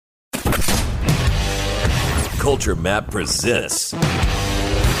Culture Map presents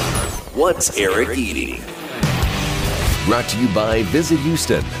What's Eric Eating? Brought to you by Visit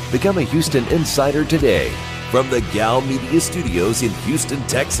Houston. Become a Houston insider today. From the Gal Media Studios in Houston,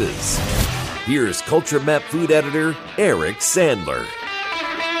 Texas. Here's Culture Map food editor Eric Sandler.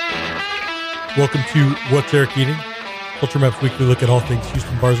 Welcome to What's Eric Eating? Culture Map's weekly look at all things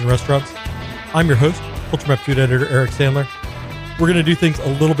Houston bars and restaurants. I'm your host, Culture Map food editor Eric Sandler. We're going to do things a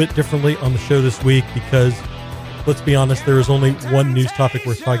little bit differently on the show this week because, let's be honest, there is only one news topic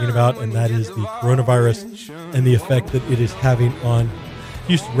worth talking about, and that is the coronavirus and the effect that it is having on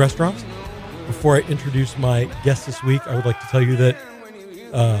Houston restaurants. Before I introduce my guest this week, I would like to tell you that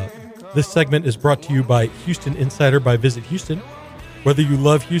this segment is brought to you by Houston Insider by Visit Houston. Whether you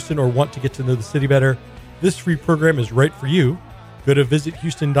love Houston or want to get to know the city better, this free program is right for you. Go to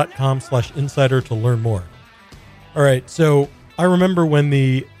visithouston.com/insider to learn more. All right, so I remember when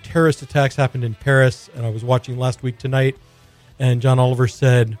the terrorist attacks happened in Paris, and I was watching Last Week Tonight, and John Oliver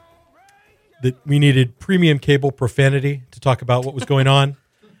said that we needed premium cable profanity to talk about what was going on.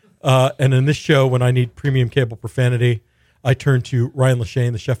 And in this show, when I need premium cable profanity, I turn to Ryan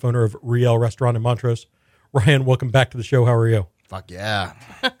Lashane, the chef owner of Riel Restaurant in Montrose. Ryan, welcome back to the show. How are you? Fuck yeah.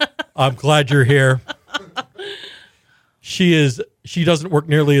 I'm glad you're here. She doesn't work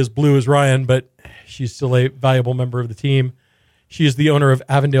nearly as blue as Ryan, but she's still a valuable member of the team. She is the owner of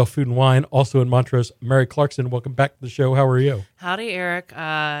Avondale Food and Wine, also in Montrose. Mary Clarkson, welcome back to the show. How are you? Howdy, Eric.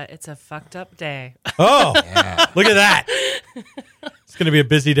 It's a fucked up day. Oh, yeah. Look at that. It's going to be a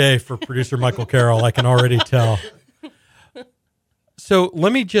busy day for producer Michael Carroll. I can already tell. So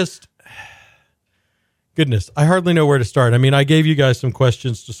let me just... Goodness, I hardly know where to start. I mean, I gave you guys some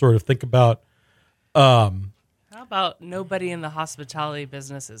questions to sort of think about. How about nobody in the hospitality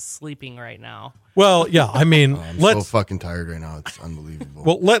business is sleeping right now? Well, yeah, I mean, I'm so fucking tired right now. It's unbelievable.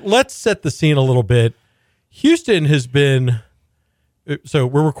 Well, let's set the scene a little bit. Houston has been, so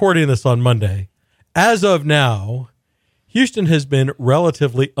we're recording this on Monday. As of now, Houston has been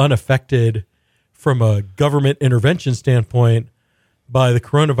relatively unaffected from a government intervention standpoint by the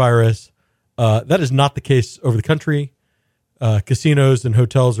coronavirus. That is not the case over the country. Casinos and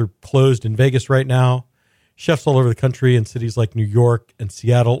hotels are closed in Vegas right now. Chefs all over the country in cities like New York and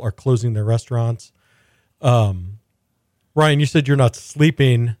Seattle are closing their restaurants. Ryan, you said you're not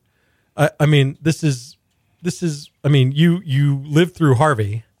sleeping. I mean, this is. I mean, you lived through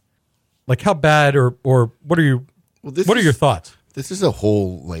Harvey. Like, how bad or what are you? Well, what are your thoughts? This is a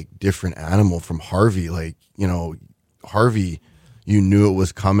whole different animal from Harvey. Harvey, you knew it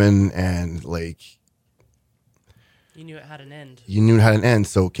was coming, and you knew it had an end. You knew it had an end.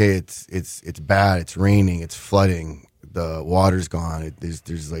 So okay, it's bad. It's raining. It's flooding. The water's gone. There's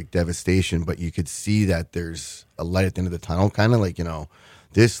devastation, but you could see that there's a light at the end of the tunnel. Kind of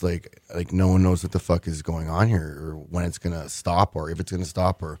this no one knows what the fuck is going on here, or when it's gonna stop, or if it's gonna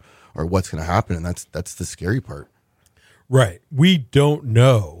stop, or what's gonna happen. And that's the scary part. Right. We don't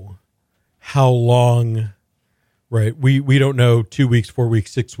know how long. Right. We don't know 2 weeks, 4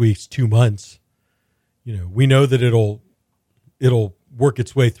 weeks, 6 weeks, 2 months. We know that it'll work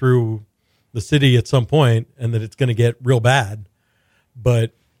its way through the city at some point, and that it's going to get real bad.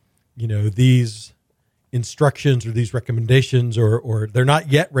 But, these instructions or these recommendations, or they're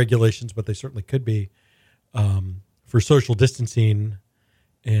not yet regulations, but they certainly could be, for social distancing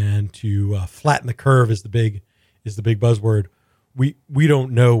and to flatten the curve is the big buzzword. We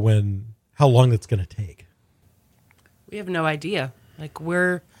don't know how long that's going to take. We have no idea.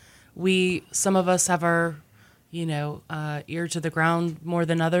 Some of us have our, ear to the ground more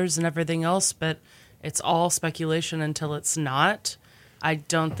than others and everything else, but it's all speculation until it's not. I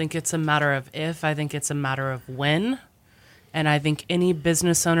don't think it's a matter of if, I think it's a matter of when. And I think any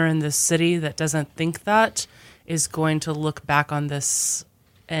business owner in this city that doesn't think that is going to look back on this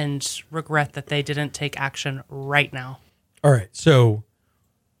and regret that they didn't take action right now. All right. So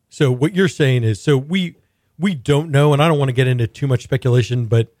what you're saying is, we don't know, and I don't want to get into too much speculation,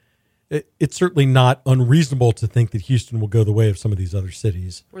 but it's certainly not unreasonable to think that Houston will go the way of some of these other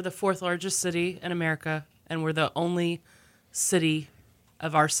cities. We're the fourth largest city in America, and we're the only city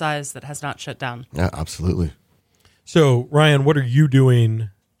of our size that has not shut down. Yeah, absolutely. So, Ryan, what are you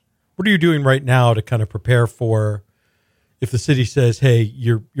doing? What are you doing right now to kind of prepare for if the city says, "Hey,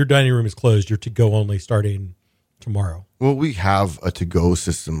 your dining room is closed, you're to go only starting tomorrow"? Well, we have a to-go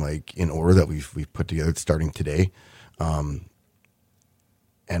system in order that we've put together starting today.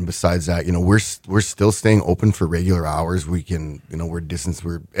 And besides that, we're still staying open for regular hours. We can,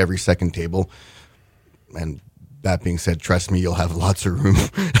 we're every second table. And that being said, trust me, you'll have lots of room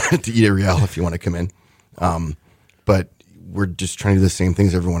to eat at Riel if you want to come in. But we're just trying to do the same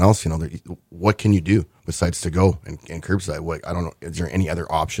things everyone else. What can you do besides to go and curbside? What, I don't know. Is there any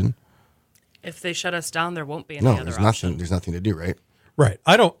other option? If they shut us down, there won't be any No, other there's option. nothing. There's nothing to do, right? Right.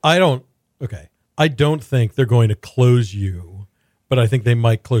 I don't think they're going to close you, but I think they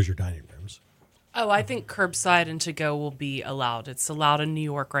might close your dining rooms. Oh, I think curbside and to go will be allowed. It's allowed in New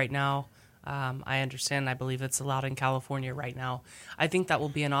York right now. I understand. I believe it's allowed in California right now. I think that will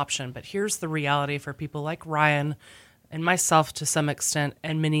be an option. But here's the reality for people like Ryan and myself to some extent,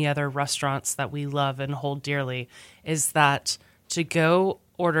 and many other restaurants that we love and hold dearly, is that to go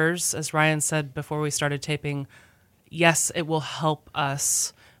orders, as Ryan said before we started taping, yes, it will help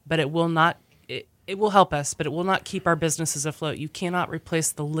us, but it will not. It will help us, but it will not keep our businesses afloat. You cannot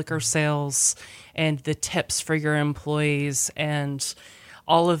replace the liquor sales and the tips for your employees and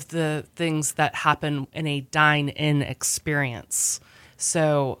all of the things that happen in a dine-in experience.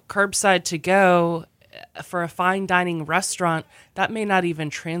 So curbside to go for a fine dining restaurant, that may not even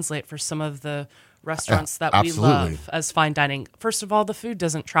translate for some of the restaurants that we love as fine dining. First of all, the food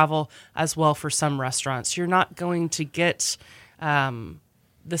doesn't travel as well for some restaurants. You're not going to get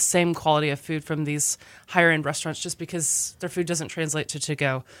the same quality of food from these higher end restaurants just because their food doesn't translate to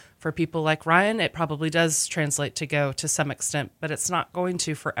go. For people like Ryan, it probably does translate to go to some extent, but it's not going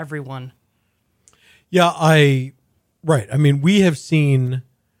to for everyone. Yeah, right. I mean, we have seen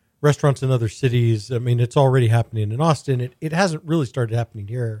restaurants in other cities. I mean, it's already happening in Austin. It hasn't really started happening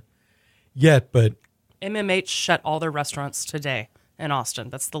here yet, but MMH shut all their restaurants today in Austin.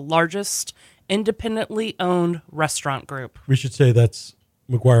 That's the largest independently owned restaurant group. We should say that's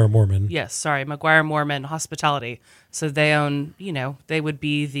McGuire Mormon. Yes, sorry, McGuire Mormon Hospitality. So they own, they would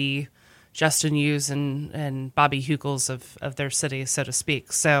be the Justin Hughes and Bobby Hugels of their city, so to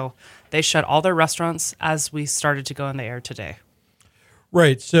speak. So they shut all their restaurants as we started to go on the air today.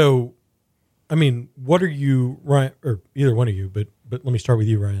 Right. So, I mean, what are you, Ryan, or either one of you, but let me start with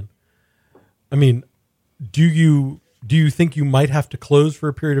you, Ryan. I mean, do you think you might have to close for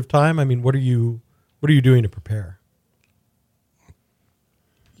a period of time? I mean, what are you doing to prepare?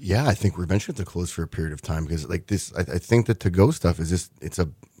 Yeah, I think we're eventually going to close for a period of time because, like this, I think the to-go stuff is just—it's a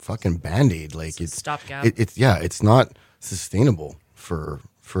fucking band-aid. Like it's stopgap. It's not sustainable for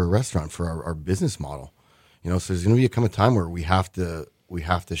a restaurant, for our business model. So there's going to come a time where we have to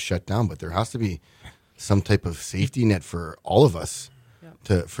shut down, but there has to be some type of safety net for all of us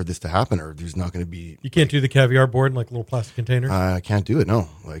for this to happen, or there's not going to be. You can't do the caviar board in like little plastic containers. I can't do it. No,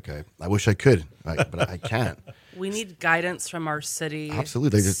 like I wish I could, but I can't. We need guidance from our city,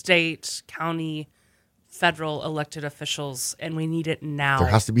 absolutely, state, county, federal elected officials, and we need it now. There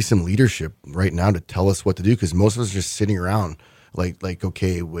has to be some leadership right now to tell us what to do, because most of us are just sitting around like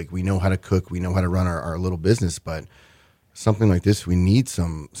okay, like we know how to cook, we know how to run our little business, but something like this, we need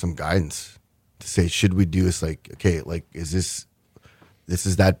some guidance to say, should we do this? Like, okay, like is this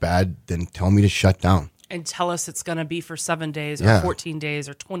is that bad? Then tell me to shut down. And tell us it's going to be for 7 days or 14 days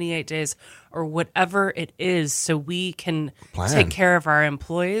or 28 days or whatever it is, so we can take care of our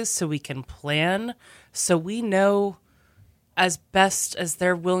employees, so we can plan, so we know as best as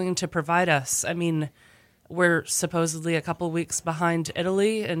they're willing to provide us. I mean, we're supposedly a couple weeks behind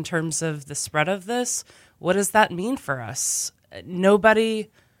Italy in terms of the spread of this. What does that mean for us?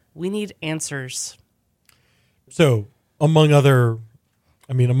 We need answers. So among other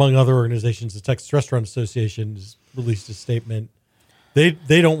organizations, the Texas Restaurant Association has released a statement. They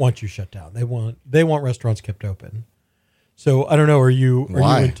don't want you shut down. They want restaurants kept open. So I don't know. Are you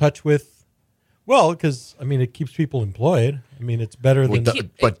in touch with? Well, because I mean, it keeps people employed. I mean, it's better than.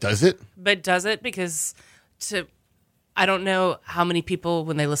 But does it? But does it? Because I don't know how many people,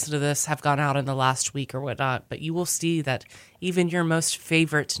 when they listen to this, have gone out in the last week or whatnot, but you will see that even your most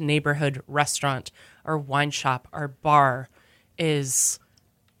favorite neighborhood restaurant or wine shop or bar is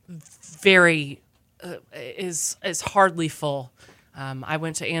hardly full. I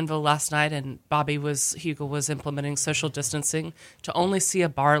went to Anvil last night, and Hugel was implementing social distancing. To only see a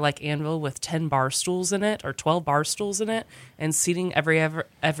bar like Anvil with 10 bar stools in it or 12 bar stools in it and seating every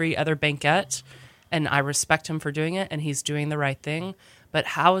other banquette, and I respect him for doing it, and he's doing the right thing. But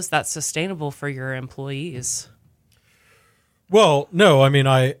how is that sustainable for your employees? Well, no, I mean,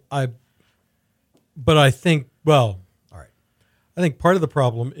 but I think, well, all right. I think part of the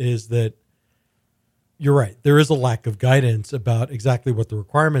problem is that you're right. There is a lack of guidance about exactly what the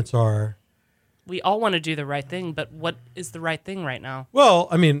requirements are. We all want to do the right thing, but what is the right thing right now? Well,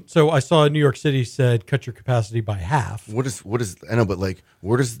 I mean, so I saw New York City said cut your capacity by half. What is I know, but like,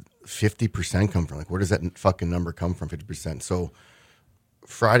 where does 50% come from? Like, where does that fucking number come from? 50%. So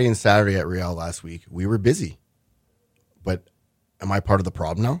Friday and Saturday at Real last week, we were busy, but am I part of the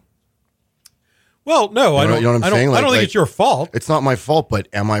problem now? Well, no, I don't. You know what I'm saying? I don't think it's your fault. It's not my fault, but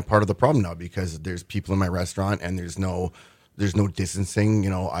am I part of the problem now? Because there's people in my restaurant and there's no distancing. You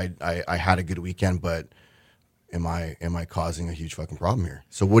know, I had a good weekend, but am I causing a huge fucking problem here?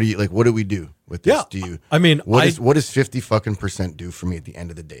 So what do we do with this? Yeah, what does 50% do for me at the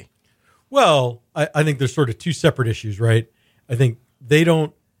end of the day? Well, I think there's sort of two separate issues, right? I think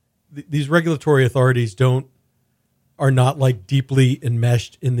these regulatory authorities are not like deeply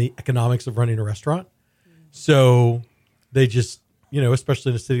enmeshed in the economics of running a restaurant. So they just,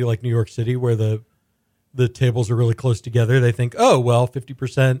 especially in a city like New York City where the tables are really close together, they think, oh, well,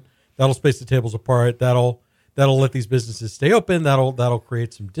 50%, that'll space the tables apart. That'll let these businesses stay open. That'll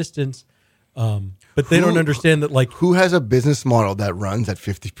create some distance. But they don't understand that, like, who has a business model that runs at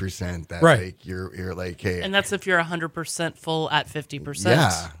 50%? That right. Like you're like, hey, and that's if you're 100% full at 50%.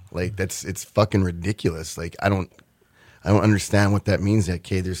 Yeah, like it's fucking ridiculous. Like I don't understand what that means. That,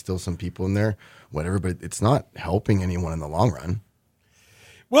 okay, there's still some people in there, whatever, but it's not helping anyone in the long run.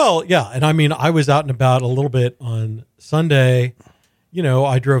 Well, yeah, and I mean, I was out and about a little bit on Sunday.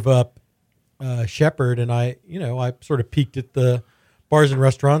 I drove up Shepherd, and I sort of peeked at the bars and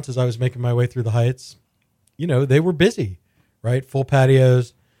restaurants as I was making my way through the Heights. They were busy, right? Full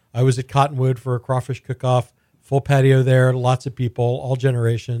patios. I was at Cottonwood for a crawfish cook-off. Full patio there, lots of people, all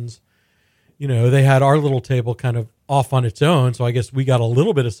generations. They had our little table kind of off on its own, so I guess we got a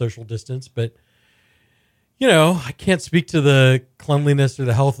little bit of social distance, but I can't speak to the cleanliness or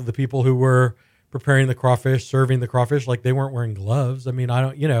the health of the people who were preparing the crawfish, serving the crawfish, like they weren't wearing gloves. I mean,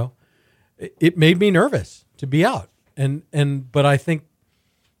 it made me nervous to be out. But I think,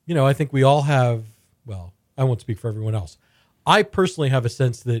 I think we all have, well, I won't speak for everyone else. I personally have a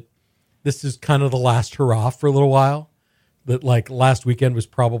sense that this is kind of the last hurrah for a little while, that like last weekend was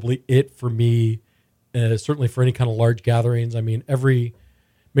probably it for me, certainly for any kind of large gatherings. I mean, every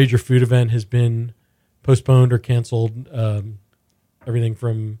major food event has been postponed or canceled. Everything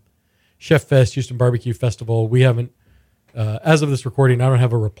from Chef Fest, Houston Barbecue Festival. We haven't, as of this recording, I don't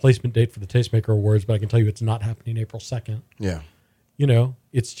have a replacement date for the Tastemaker Awards, but I can tell you it's not happening April 2nd. Yeah.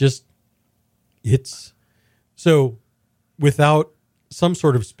 So without some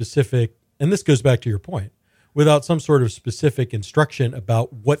sort of specific, and this goes back to your point, without some sort of specific instruction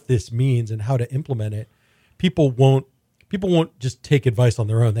about what this means and how to implement it, people won't just take advice on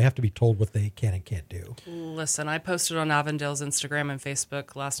their own. They have to be told what they can and can't do. Listen, I posted on Avondale's Instagram and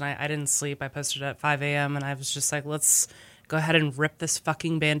Facebook last night. I didn't sleep. I posted at 5 a.m. and I was just like, let's go ahead and rip this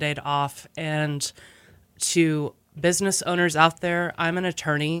fucking Band-Aid off. And to business owners out there, I'm an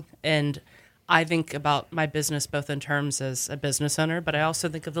attorney and I think about my business both in terms as a business owner, but I also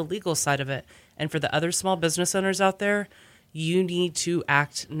think of the legal side of it. And for the other small business owners out there, you need to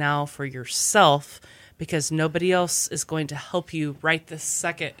act now for yourself, because nobody else is going to help you right this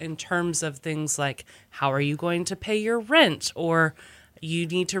second in terms of things like how are you going to pay your rent, or you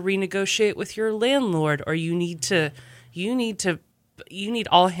need to renegotiate with your landlord, or you need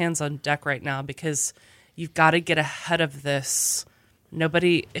all hands on deck right now, because you've got to get ahead of this.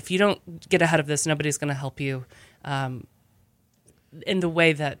 If you don't get ahead of this, nobody's going to help you in the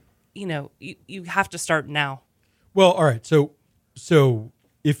way that, you have to start now. Well, all right. So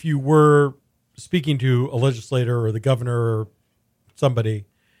if you were speaking to a legislator or the governor or somebody,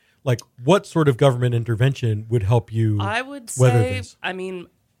 like what sort of government intervention would help you? I would weather say, this? I mean,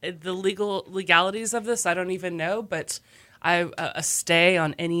 the legalities of this, I don't even know, but a stay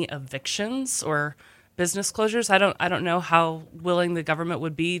on any evictions or business closures. I don't know how willing the government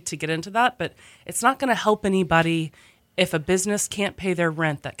would be to get into that, but it's not going to help anybody if a business can't pay their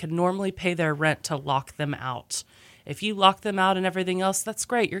rent that could normally pay their rent, to lock them out. If you lock them out and everything else, that's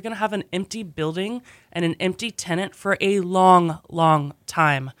great. You're going to have an empty building and an empty tenant for a long, long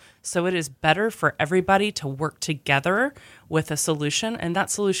time. So it is better for everybody to work together with a solution, and that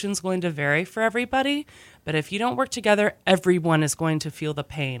solution is going to vary for everybody. But if you don't work together, everyone is going to feel the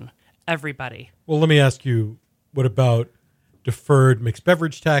pain. Everybody. Well, let me ask you, what about deferred mixed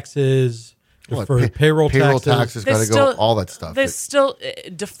beverage taxes, deferred payroll taxes got to go, all that stuff.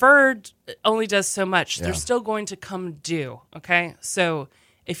 Deferred only does so much. Yeah. They're still going to come due, okay? So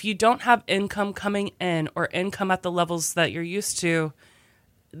if you don't have income coming in or income at the levels that you're used to,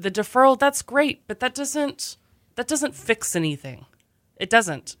 the deferral, that's great, but that doesn't fix anything. It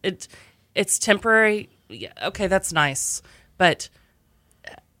doesn't. It's temporary. Yeah, okay, that's nice, but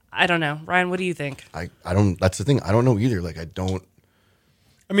I don't know. Ryan, what do you think? I don't. That's the thing. I don't know either. Like, I don't.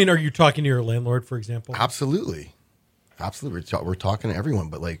 I mean, are you talking to your landlord, for example? Absolutely. We're talking to everyone,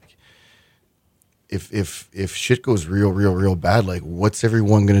 but like, if shit goes real bad, like, what's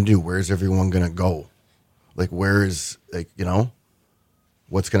everyone gonna do? Where's everyone gonna go? Like, where is, like,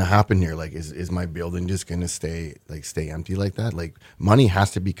 what's going to happen here? Like, is my building just going to stay empty like that? Like, money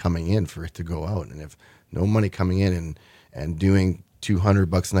has to be coming in for it to go out. And if no money coming in and doing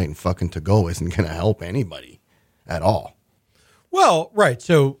 $200 a night and fucking to go isn't going to help anybody at all. Well, right.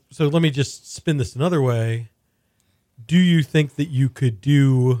 So let me just spin this another way. Do you think that you could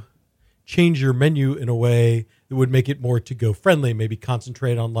change your menu in a way that would make it more to-go friendly? Maybe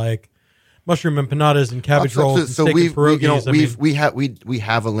concentrate on like mushroom empanadas and cabbage rolls and steak and pierogies. We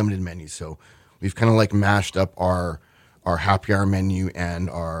have a limited menu, so we've kind of like mashed up our happy hour menu and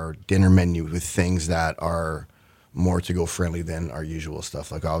our dinner menu with things that are more to-go friendly than our usual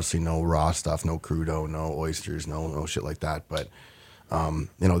stuff. Like obviously no raw stuff, no crudo, no oysters, no shit like that. But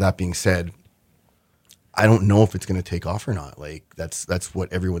that being said, I don't know if it's going to take off or not. Like that's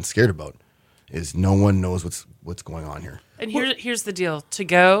what everyone's scared about, is no one knows what's going on here. And here's the deal: to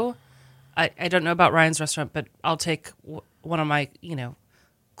go. I don't know about Ryan's restaurant, but I'll take one of my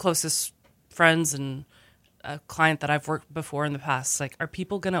closest friends and a client that I've worked before in the past. Like, are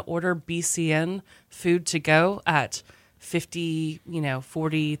people going to order BCN food to go at $50,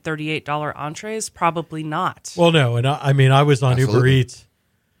 $40, $38 entrees? Probably not. Well, no, and I was on Absolutely. Uber Eats.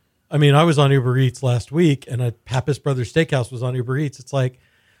 I was on Uber Eats last week, and a Pappas Brothers Steakhouse was on Uber Eats. It's like,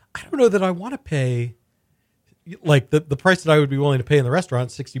 I don't know that I want to pay like the price that I would be willing to pay in the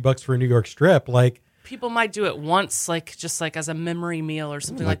restaurant, $60 for a New York strip. Like, people might do it once, like just like as a memory meal or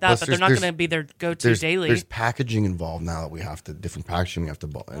something like that, plus but they're not going to be their go-to daily. There's packaging involved now that we have to, different packaging we have to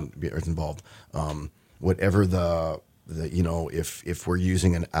is involved. Whatever the if we're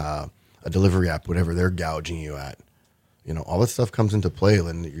using a delivery app, whatever they're gouging you at, all that stuff comes into play.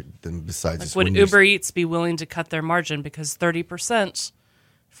 Then besides, like, would Uber Eats be willing to cut their margin because 30%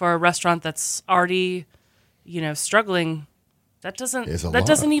 for a restaurant that's already struggling? That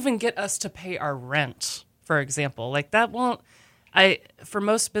doesn't even get us to pay our rent, for example. Like, that won't. For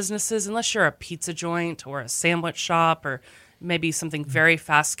most businesses, unless you're a pizza joint or a sandwich shop or maybe something very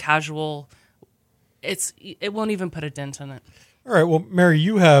fast casual, it won't even put a dent in it. all right, well, Mary,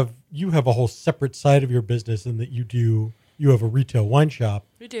 you have a whole separate side of your business in that you have a retail wine shop.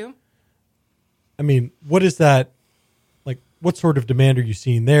 We do. I mean, what is that like? What sort of demand are you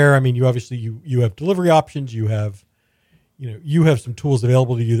seeing there? I mean, you obviously you have delivery options. You have some tools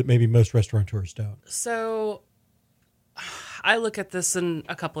available to you that maybe most restaurateurs don't. So I look at this in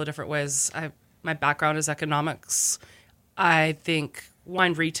a couple of different ways. My background is economics. I think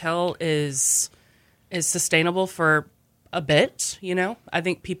wine retail is sustainable for a bit. I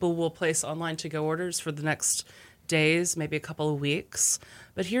think people will place online to-go orders for the next days, maybe a couple of weeks.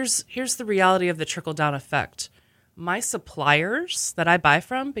 But here's the reality of the trickle-down effect. My suppliers that I buy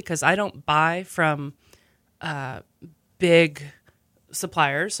from, because I don't buy from big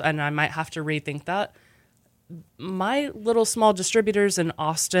suppliers, and I might have to rethink that. My little small distributors in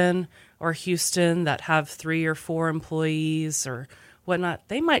Austin or Houston that have 3 or 4 employees or whatnot,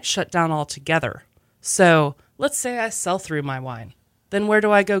 they might shut down altogether. So let's say I sell through my wine. Then where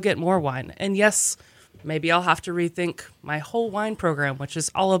do I go get more wine? And yes, maybe I'll have to rethink my whole wine program, which is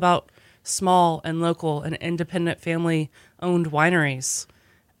all about small and local and independent family-owned wineries.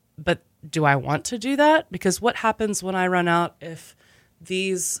 But do I want to do that? Because what happens when I run out if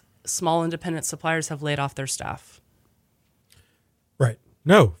these small independent suppliers have laid off their staff? Right.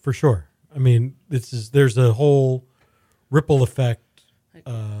 No, for sure. I mean, there's a whole ripple effect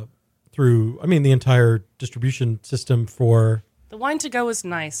through, the entire distribution system for... The wine to go is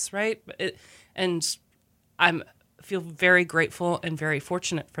nice, right? And I feel very grateful and very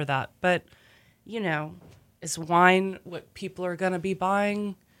fortunate for that. But, is wine what people are going to be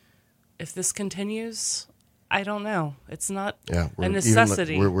buying if this continues? I don't know. It's not a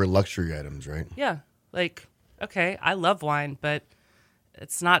necessity. We're luxury items, right? Yeah. Like, okay, I love wine, but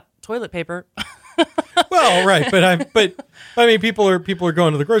it's not toilet paper. Well, right, but people are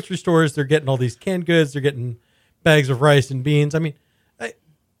going to the grocery stores. They're getting all these canned goods. They're getting bags of rice and beans.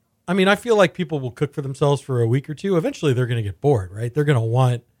 I feel like people will cook for themselves for a week or two. Eventually, they're going to get bored, right? They're going to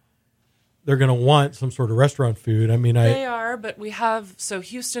want some sort of restaurant food. They are, but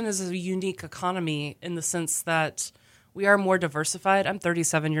Houston is a unique economy in the sense that we are more diversified. I'm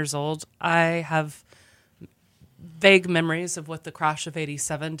 37 years old. I have vague memories of what the crash of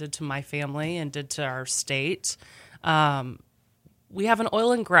 87 did to my family and did to our state. We have an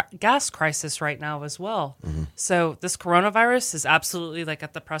oil and gas crisis right now as well. Mm-hmm. So this coronavirus is absolutely like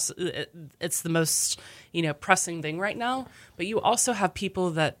at the press. It's the most, pressing thing right now. But you also have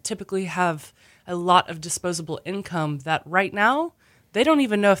people that typically have a lot of disposable income that right now, they don't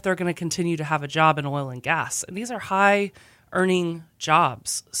even know if they're going to continue to have a job in oil and gas. And these are high earning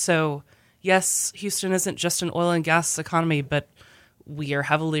jobs. So yes, Houston isn't just an oil and gas economy, but we are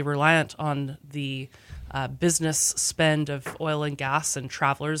heavily reliant on the business spend of oil and gas and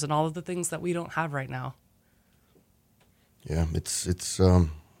travelers and all of the things that we don't have right now. Yeah, it's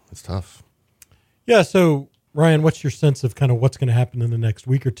tough. Yeah. So Ryan, what's your sense of kind of what's going to happen in the next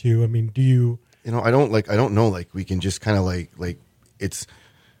week or two? I mean, do you? I don't know. Like, we can just kind of like it's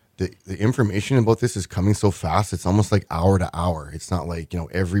the information about this is coming so fast. It's almost like hour to hour. It's not like,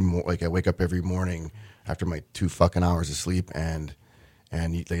 like I wake up every morning after my 2 fucking hours of sleep and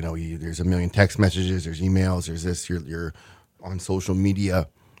there's a million text messages, there's emails, there's this, you're on social media,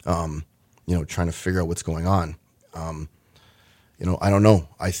 trying to figure out what's going on. I don't know.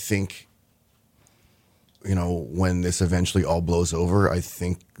 I think, when this eventually all blows over, I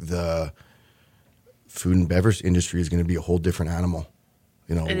think the food and beverage industry is going to be a whole different animal.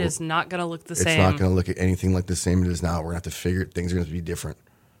 It is not going to look the same. It's not going to look at anything like the same it is now. We're going to have to figure things are going to be different,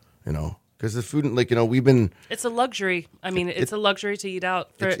 because the food, we've been. It's a luxury. I mean, it's a luxury to eat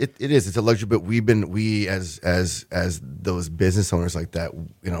out. It is. It's a luxury, but we as those business owners like that,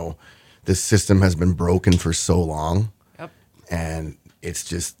 the system has been broken for so long. Yep. And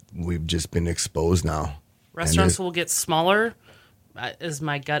we've just been exposed now. Restaurants will get smaller. Is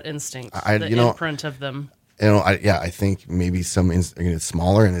my gut instinct. Imprint of them. I think maybe some are going to get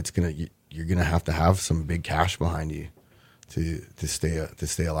smaller, and you're going to have some big cash behind you to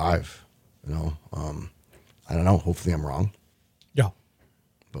stay alive. I don't know. Hopefully, I'm wrong. Yeah,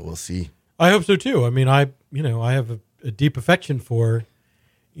 but we'll see. I hope so too. I mean, I have a deep affection for,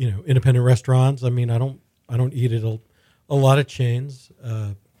 independent restaurants. I mean, I don't eat at a lot of chains,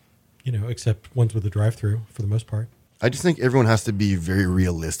 except ones with a drive-through for the most part. I just think everyone has to be very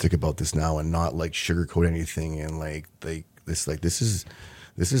realistic about this now and not sugarcoat anything and this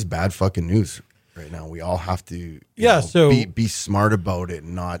is bad fucking news right now. We all have to be smart about it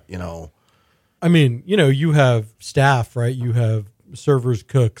and not, I mean, you have staff, right? You have servers,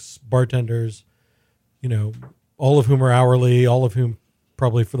 cooks, bartenders, all of whom are hourly, all of whom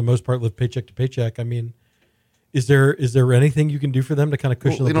probably for the most part live paycheck to paycheck. I mean, is there anything you can do for them to kind of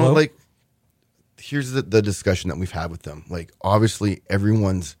cushion the blow? Here's the discussion that we've had with them. Obviously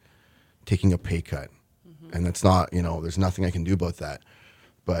everyone's taking a pay cut, and that's not, there's nothing I can do about that,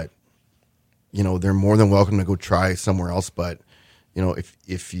 but they're more than welcome to go try somewhere else. But,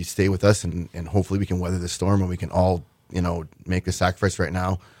 if you stay with us and hopefully we can weather the storm and we can all, make the sacrifice right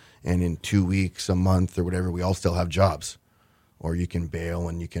now. And in 2 weeks, a month or whatever, we all still have jobs, or you can bail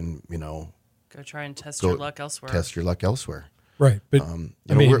and you can, go try and test your luck elsewhere. Right, but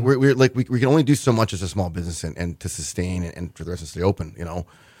we can only do so much as a small business and to sustain and for the rest of us to stay open.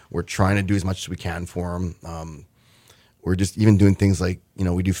 We're trying to do as much as we can for them. We're just even doing things like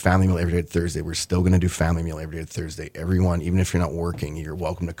we do family meal every day at Thursday. We're still going to do family meal every day at Thursday. Everyone, even if you're not working, you're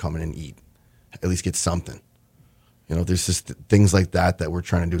welcome to come in and eat. At least get something. There's just things like that we're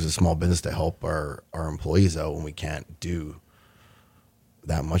trying to do as a small business to help our employees out when we can't do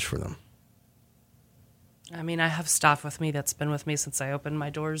that much for them. I mean, I have staff with me that's been with me since I opened my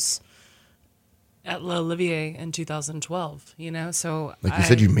doors at L'Olivier in 2012, so like you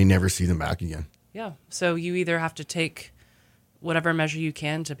said, you may never see them back again. Yeah. So you either have to take whatever measure you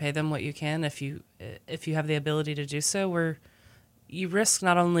can to pay them what you can if you have the ability to do so, where you risk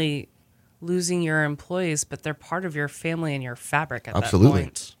not only losing your employees, but they're part of your family and your fabric at that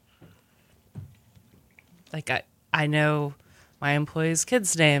point. I know my employees'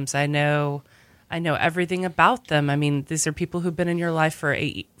 kids' names. I know everything about them. I mean, these are people who've been in your life for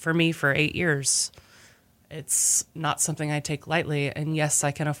 8 years. It's not something I take lightly. And yes,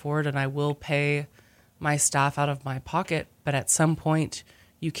 I can afford and I will pay my staff out of my pocket, but at some point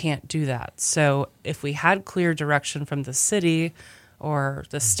you can't do that. So if we had clear direction from the city or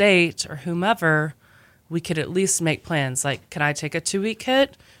the state or whomever, we could at least make plans. Like, can I take a 2-week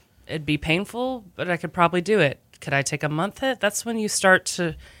hit? It'd be painful, but I could probably do it. Could I take a month hit? That's when you start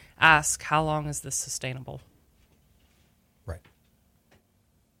to ask, how long is this sustainable? Right.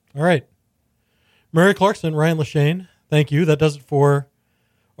 All right. Mary Clarkson, Ryan Lashane, thank you. That does it for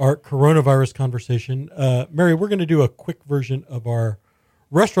our coronavirus conversation. Mary, we're going to do a quick version of our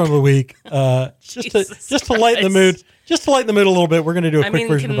restaurant of the week, just to lighten the mood. Just to lighten the mood a little bit, we're going to do a quick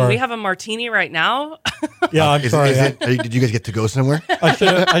version of our. Can we have a martini right now? Yeah, I'm sorry. Did you guys get to go somewhere?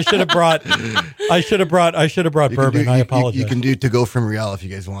 I should have brought bourbon. I apologize. You can do to go from Real if you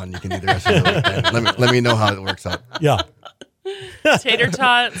guys want. You can do the rest of it. Let me know how it works out. Yeah. Tater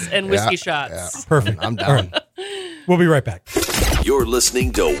tots and whiskey shots. Yeah. Perfect. I'm down. Right. We'll be right back. You're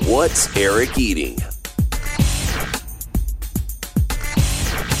listening to What's Eric Eating?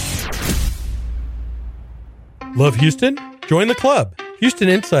 Love Houston? Join the club. Houston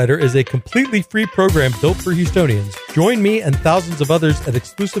Insider is a completely free program built for Houstonians. Join me and thousands of others at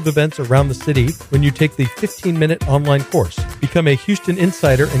exclusive events around the city when you take the 15-minute online course. Become a Houston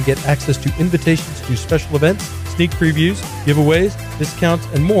Insider and get access to invitations to special events, sneak previews, giveaways, discounts,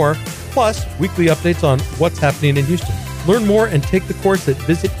 and more, plus weekly updates on what's happening in Houston. Learn more and take the course at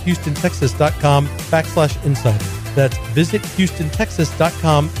visithoustontexas.com/insider. That's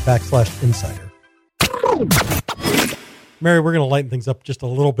visithoustontexas.com/insider. Mary, we're going to lighten things up just a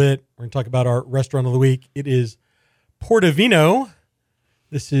little bit. We're going to talk about our restaurant of the week. It is Portofino.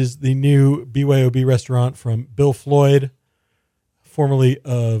 This is the new BYOB restaurant from Bill Floyd, formerly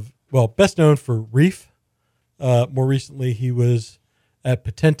best known for Reef. More recently, he was at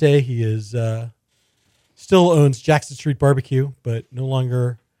Patente. He is still owns Jackson Street Barbecue, but no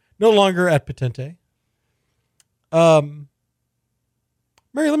longer at Patente.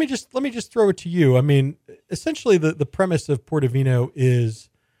 Mary, let me just throw it to you. I mean, essentially the premise of Portofino is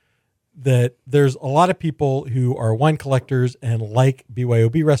that there's a lot of people who are wine collectors and like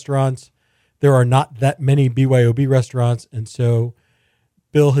BYOB restaurants. There are not that many BYOB restaurants, and so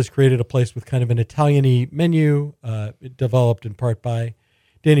Bill has created a place with kind of an Italian-y menu, developed in part by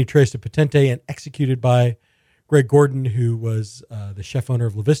Danny Trace of Patente and executed by Greg Gordon, who was the chef owner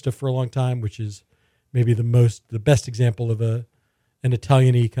of La Vista for a long time, which is maybe the best example of an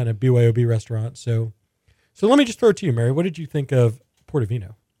Italian-y kind of BYOB restaurant. So let me just throw it to you, Mary. What did you think of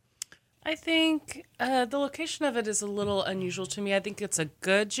Portofino? I think the location of it is a little unusual to me. I think it's a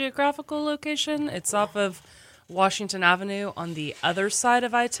good geographical location. It's off of Washington Avenue on the other side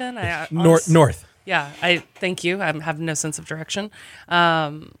of I-10. North. Yeah, thank you. I have no sense of direction.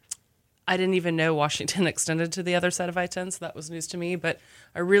 I didn't even know Washington extended to the other side of I-10, so that was news to me. But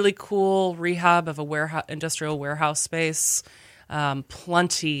a really cool rehab of a industrial warehouse space.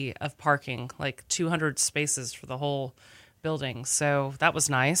 Plenty of parking, like 200 spaces for the whole building. So that was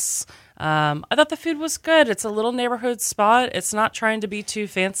nice. I thought the food was good. It's a little neighborhood spot. It's not trying to be too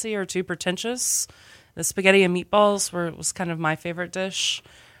fancy or too pretentious. The spaghetti and meatballs was kind of my favorite dish.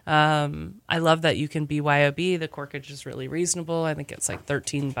 I love that you can BYOB. The corkage is really reasonable. I think it's like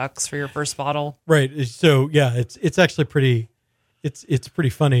 $13 for your first bottle. Right. So yeah, it's actually pretty. It's pretty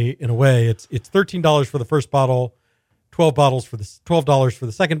funny in a way. It's $13 for the first bottle, $12 for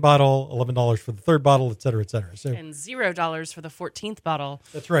the second bottle, $11 for the third bottle, et cetera, et cetera. So and $0 for the 14th bottle.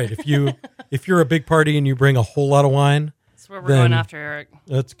 That's right. If you're a big party and you bring a whole lot of wine, that's where we're going after, Eric.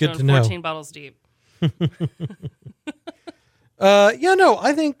 That's good to know. 14 bottles deep.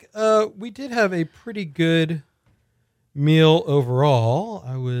 I think we did have a pretty good meal overall.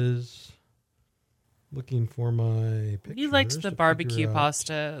 I was looking for my pictures. You liked the barbecue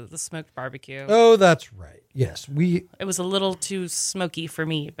pasta, the smoked barbecue. Oh, that's right. Yes, It was a little too smoky for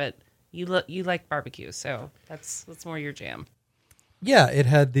me, but you like barbecue, so that's more your jam. Yeah, it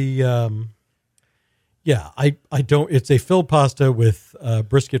had the I don't. It's a filled pasta with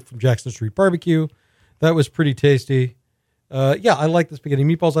brisket from Jackson Street Barbecue. That was pretty tasty. I liked the spaghetti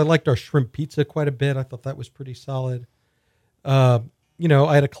meatballs. I liked our shrimp pizza quite a bit. I thought that was pretty solid. I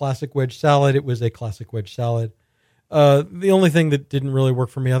had a classic wedge salad. It was a classic wedge salad. The only thing that didn't really work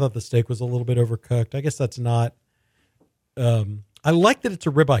for me, I thought the steak was a little bit overcooked. I guess that's not. I like that it's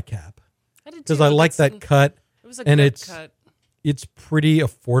a ribeye cap because I like that cut. It was a good cut. It's pretty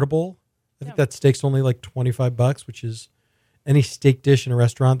affordable. I think that steak's only like $25, which is any steak dish in a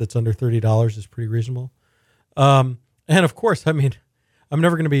restaurant that's under $30 is pretty reasonable. And of course, I mean, I'm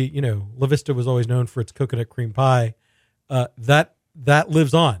never going to be, La Vista was always known for its coconut cream pie. That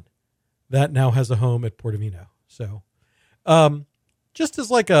lives on. That now has a home at Portofino. So, just as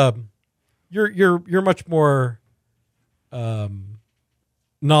like you're much more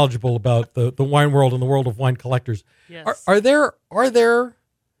knowledgeable about the wine world and the world of wine collectors. Yes.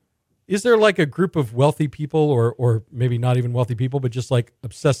 Is there like a group of wealthy people or maybe not even wealthy people, but just like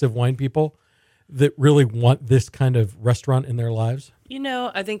obsessive wine people that really want this kind of restaurant in their lives?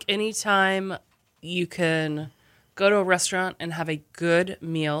 I think anytime you can go to a restaurant and have a good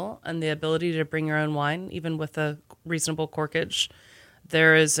meal and the ability to bring your own wine, even with a reasonable corkage,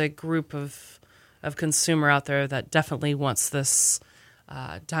 there is a group of consumer out there that definitely wants this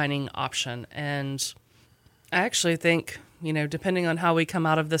dining option. And I actually think, depending on how we come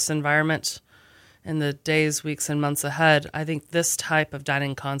out of this environment in the days, weeks, and months ahead, I think this type of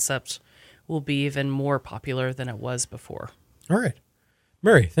dining concept will be even more popular than it was before. All right.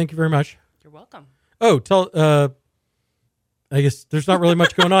 Mary, thank you very much. You're welcome. Oh, I guess there's not really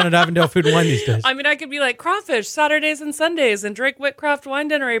much going on at Avondale Food and Wine these days. I mean, I could be like crawfish Saturdays and Sundays and Drake Whitcraft Wine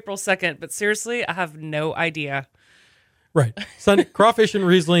Dinner April 2nd, but seriously, I have no idea. Right. Crawfish and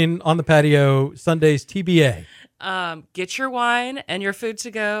Riesling on the patio, Sundays TBA. Get your wine and your food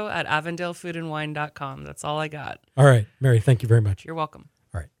to go at avondalefoodandwine.com. That's all I got. All right, Mary, thank you very much. You're welcome.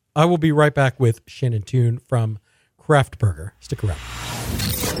 All right. I will be right back with Shannen Toon from Craft Burger. Stick around.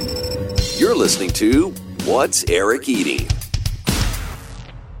 You're listening to What's Eric Eating?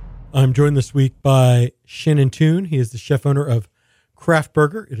 I'm joined this week by Shannen Toon. He is the chef owner of Craft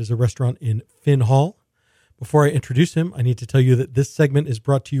Burger. It is a restaurant in Finn Hall. Before I introduce him, I need to tell you that this segment is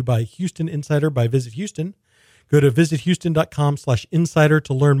brought to you by Houston Insider by Visit Houston. Go to visithouston.com/insider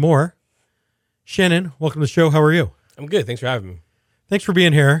to learn more. Shannen, welcome to the show. How are you? I'm good. Thanks for having me. Thanks for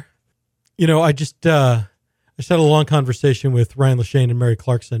being here. You know, I just had a long conversation with Ryan Lashane and Mary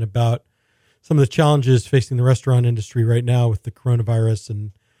Clarkson about some of the challenges facing the restaurant industry right now with the coronavirus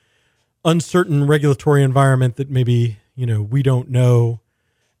and uncertain regulatory environment that maybe, you know, we don't know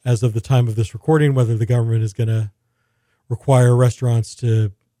as of the time of this recording, whether the government is going to require restaurants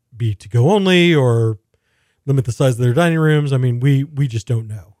to be to go only or limit the size of their dining rooms. I mean, we just don't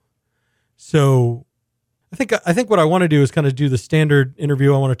know. So I think what I want to do is kind of do the standard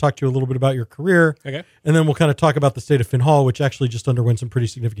interview. I want to talk to you a little bit about your career. Okay. And then we'll kind of talk about the state of Finn Hall, which actually just underwent some pretty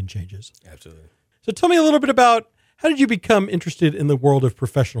significant changes. Absolutely. So tell me a little bit about how did you become interested in the world of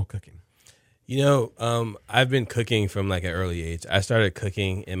professional cooking? You know, I've been cooking from like an early age. I started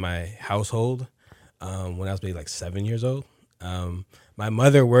cooking in my household when I was maybe like 7 years old. My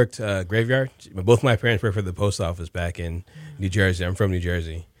mother worked graveyard. Both my parents worked for the post office back in New Jersey. I'm from New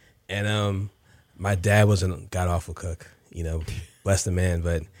Jersey. And my dad was a god-awful cook, you know, bless the man,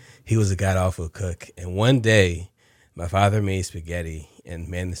 but he was a god-awful cook. And one day, my father made spaghetti and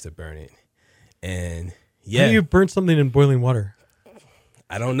managed to burn it. And yeah. How do you burn something in boiling water?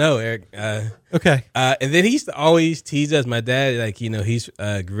 I don't know, Eric. Okay. And then he used to always tease us. My dad, like, you know, he's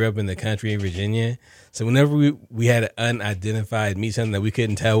grew up in the country in Virginia. So whenever we had an unidentified meat, something that we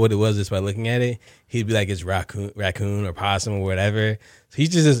couldn't tell what it was just by looking at it, he'd be like, it's raccoon or possum or whatever. So he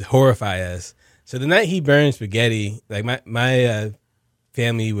just horrify us. So the night he burned spaghetti, like my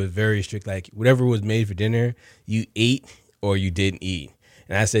family was very strict. Like whatever was made for dinner, you ate or you didn't eat.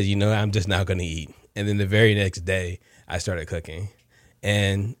 And I said, you know, I'm just not going to eat. And then the very next day, I started cooking.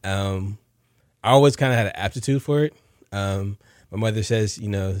 And I always kind of had an aptitude for it. My mother says, you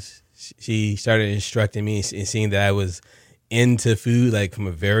know, she started instructing me and seeing that I was into food like from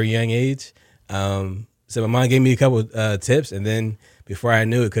a very young age. So my mom gave me a couple tips, and then before I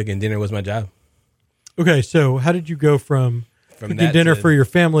knew it, cooking dinner was my job. Okay, so how did you go from cooking dinner for your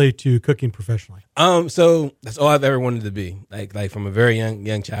family to cooking professionally? So that's all I've ever wanted to be. Like from a very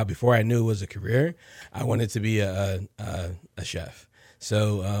young child. Before I knew it was a career, I wanted to be a chef.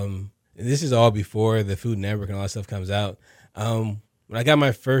 So this is all before the Food Network and all that stuff comes out. When I got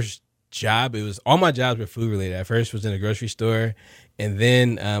my first job, it was all my jobs were food related. At first was in a grocery store, and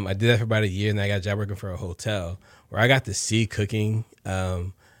then I did that for about a year, and then I got a job working for a hotel where I got to see cooking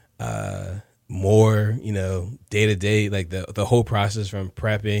more, you know, day to day, like the whole process from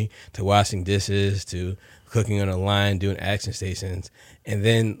prepping to washing dishes to cooking on a line, doing action stations, and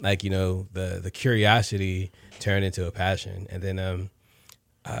then like, you know, the curiosity turned into a passion, and then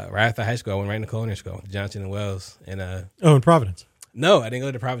right after high school, I went right into culinary school, Johnson and Wells, and in Providence. No, I didn't go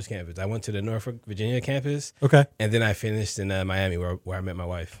to the Providence campus. I went to the Norfolk, Virginia campus. Okay, and then I finished in Miami, where I met my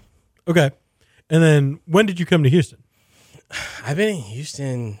wife. Okay, and then when did you come to Houston? I've been in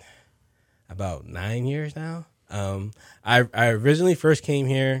Houston about 9 years now. I originally first came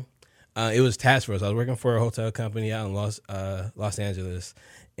here. It was task force. I was working for a hotel company out in Los Angeles,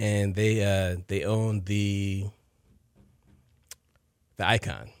 and they owned the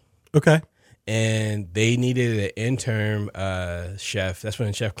Icon. Okay. And they needed an interim chef. That's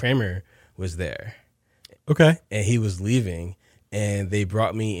when Chef Kramer was there. Okay. And he was leaving, and they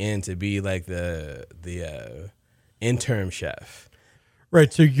brought me in to be like the interim chef.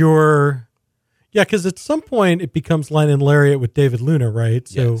 Right. So because at some point it becomes Line and Lariat with David Luna, right?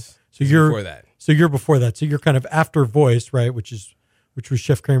 So yes. So you're before that. So you're before that. So you're kind of after Voice, right? Which was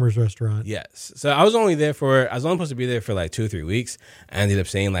Chef Kramer's restaurant. Yes. So I was only supposed to be there for like 2 or 3 weeks. I ended up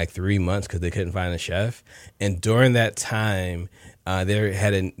staying like 3 months because they couldn't find a chef. And during that time, they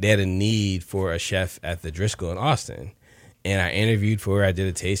had a need for a chef at the Driscoll in Austin. And I interviewed for it. I did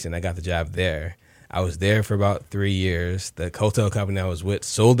a tasting. I got the job there. I was there for about 3 years. The hotel company I was with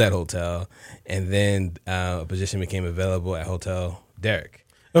sold that hotel. And then a position became available at Hotel Derrick.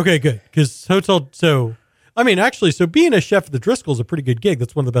 Okay, good. Because so being a chef at the Driscoll is a pretty good gig.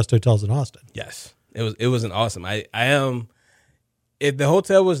 That's one of the best hotels in Austin. Yes, it was an awesome. I if the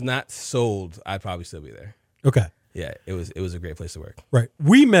hotel was not sold, I'd probably still be there. Okay. Yeah, it was a great place to work. Right.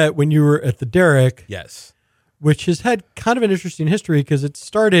 We met when you were at the Derrick. Yes. which has had kind of an interesting history because it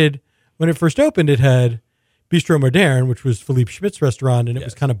started when it first opened. It had Bistro Moderne, which was Philippe Schmidt's restaurant, and it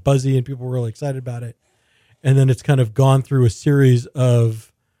was kind of buzzy and people were really excited about it. And then it's kind of gone through a series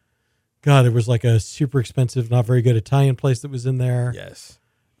of, God, there was like a super expensive, not very good Italian place that was in there. Yes.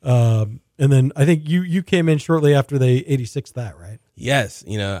 And then I think you came in shortly after they 86'd that, right? Yes.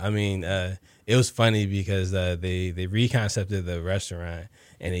 It was funny because they reconcepted the restaurant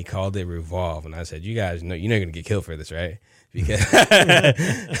and they called it Revolve. And I said, you guys know, you're not going to get killed for this, right? Because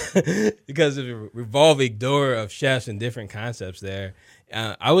because of the revolving door of chefs and different concepts there.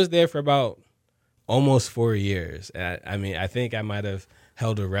 I was there for about almost 4 years. I think I might have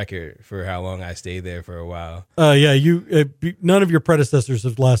held a record for how long I stayed there for a while. None of your predecessors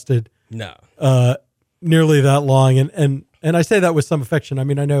have lasted No. Nearly that long, and I say that with some affection. I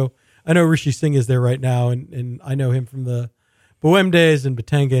mean, I know Rishi Singh is there right now, and I know him from the Bohème days and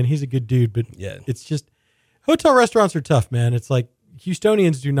Batanga, and he's a good dude. But it's just hotel restaurants are tough, man. It's like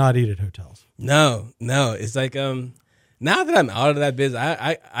Houstonians do not eat at hotels. No. It's like now that I'm out of that business,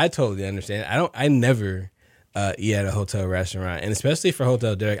 I totally understand. I never eat at a hotel restaurant, and especially for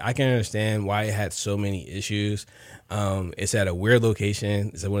Hotel Derek, I can understand why it had so many issues. It's at a weird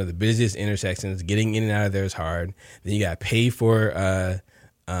location. It's at one of the busiest intersections. Getting in and out of there is hard. Then you got to pay for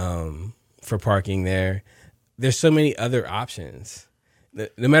parking there. There's so many other options.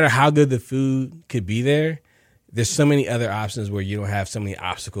 No matter how good the food could be there's so many other options where you don't have so many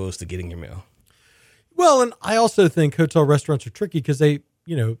obstacles to getting your meal. Well, and I also think hotel restaurants are tricky because they,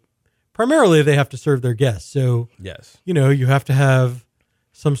 primarily they have to serve their guests. So, yes, you have to have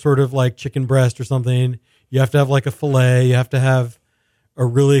some sort of like chicken breast or something. You have to have like a fillet. You have to have a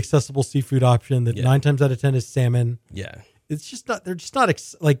really accessible seafood option that 9 times out of 10 is salmon. Yeah. It's just not, they're just not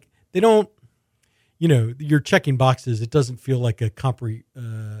they don't, you're checking boxes. It doesn't feel like a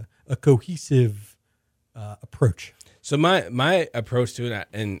cohesive approach. So my approach to it,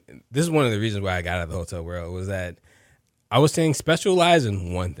 and this is one of the reasons why I got out of the hotel world, was that I was saying specialize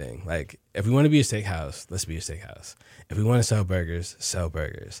in one thing. Like, if we want to be a steakhouse, let's be a steakhouse. If we want to sell burgers, sell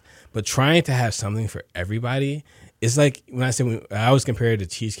burgers. But trying to have something for everybody is like, I always compare it to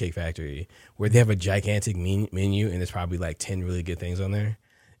Cheesecake Factory, where they have a gigantic menu and there's probably like 10 really good things on there.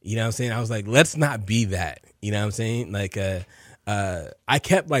 You know what I'm saying? I was like, let's not be that. You know what I'm saying? Like, I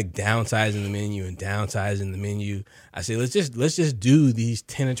kept like downsizing the menu. I said, let's just do these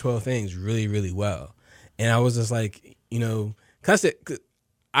 10 or 12 things really, really well. And I was just like, cause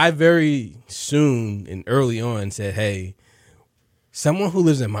I very soon and early on said, hey, someone who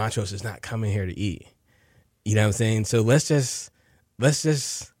lives in Montrose is not coming here to eat. You know what I'm saying? So let's just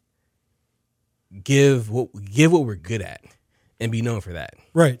give what we're good at and be known for that.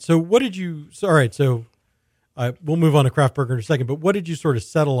 Right. So what did you? So, all right. So we'll move on to craft burger in a second. But what did you sort of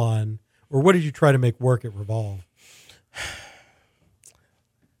settle on, or what did you try to make work at Revolve?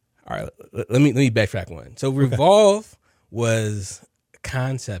 All right. Let me backtrack one. So Revolve was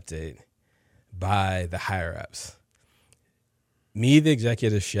concepted by the higher ups. Me, the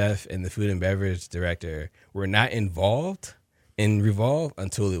executive chef, and the food and beverage director were not involved in Revolve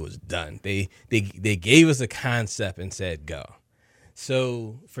until it was done. They gave us a concept and said go.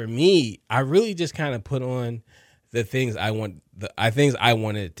 So for me, I really just kind of put on the things I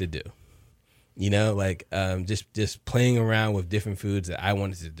wanted to do. Just playing around with different foods that I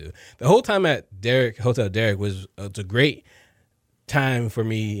wanted to do. The whole time at Hotel Derek was a great time for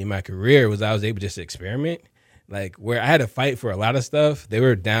me in my career. Was I was able just to experiment. Like, where I had to fight for a lot of stuff, they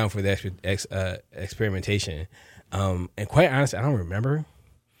were down for the experimentation. And quite honestly, I don't remember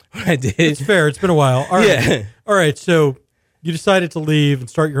what I did. It's fair. It's been a while. All right. Yeah. All right. So you decided to leave and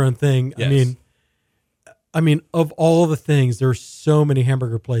start your own thing. Yes. I mean, of all the things, there are so many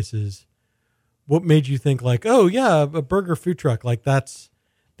hamburger places. What made you think like, oh yeah, a burger food truck? Like that's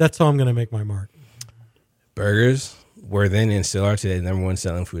how I'm going to make my mark. Burgers were then and still are today the number one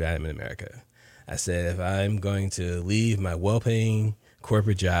selling food item in America. I said, if I'm going to leave my well-paying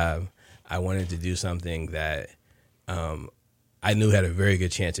corporate job, I wanted to do something that I knew had a very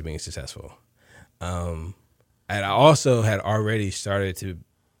good chance of being successful. And I also had already started to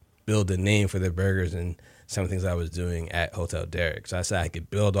build a name for the burgers and some things I was doing at Hotel Derek. So I said I could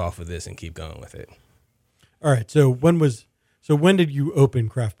build off of this and keep going with it. All right. So when did you open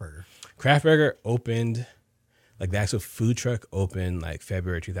Craft Burger? Craft Burger opened, like the actual food truck opened like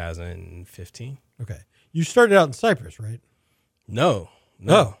February 2015. Okay. You started out in Cyprus, right? No.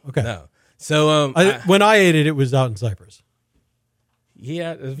 Oh, okay. No. So when I ate it, it was out in Cyprus.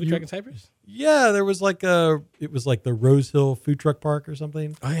 Yeah, there's a food truck in Cypress. Yeah, there was it was like the Rose Hill Food Truck Park or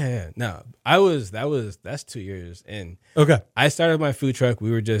something. Oh yeah. No, that's 2 years. And Okay. I started my food truck.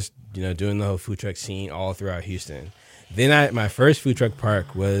 We were just, doing the whole food truck scene all throughout Houston. Then my first food truck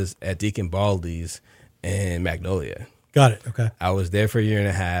park was at Deacon Baldy's in Magnolia. Got it. Okay. I was there for a year and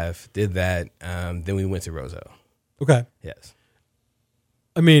a half, did that. Then we went to Rose Hill. Okay. Yes.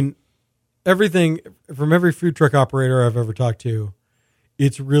 I mean, everything from every food truck operator I've ever talked to,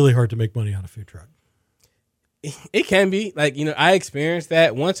 it's really hard to make money on a food truck. It can be. Like, I experienced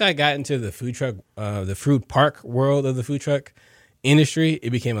that. Once I got into the food truck, the food park world of the food truck industry, it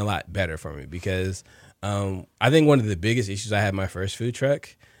became a lot better for me because I think one of the biggest issues I had in my first food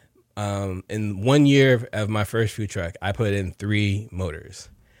truck, in 1 year of my first food truck, I put in 3 motors.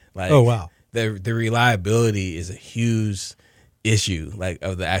 Like, oh, wow. The reliability is a huge issue, like,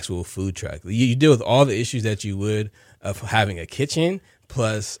 of the actual food truck. You deal with all the issues that you would of having a kitchen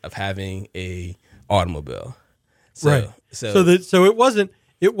plus of having a automobile. Right. So it wasn't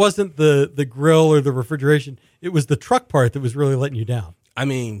the grill or the refrigeration. It was the truck part that was really letting you down. I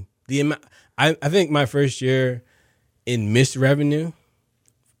mean, the amount. I think my first year in missed revenue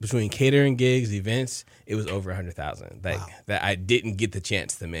between catering gigs, events, it was over 100,000. Like, wow. That I didn't get the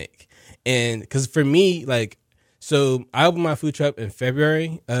chance to make. And because for me, like, so I opened my food truck in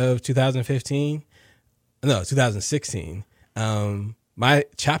February of 2016. My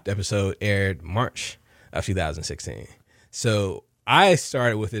Chopped episode aired March of 2016. So I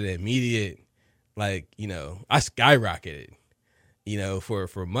started with an immediate, like, I skyrocketed,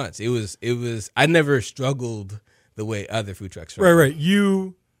 for months. It was, I never struggled the way other food trucks struggle. Right.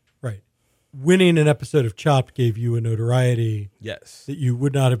 Winning an episode of Chopped gave you a notoriety yes, that you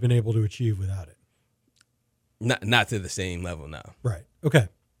would not have been able to achieve without it. Not to the same level now. Right. Okay.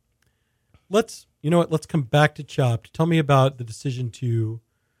 Let's come back to Chopped. Tell me about the decision to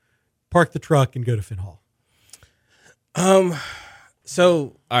park the truck and go to Finn Hall.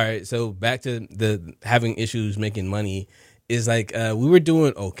 So, all right. So back to the having issues making money is like, we were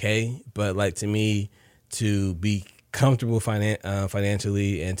doing okay, but like, to me, to be comfortable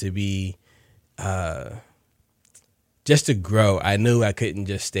financially and to be, just to grow, I knew I couldn't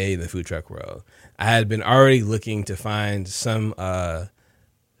just stay in the food truck world. I had been already looking to find some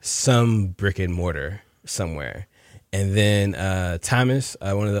brick and mortar somewhere. And then Thomas,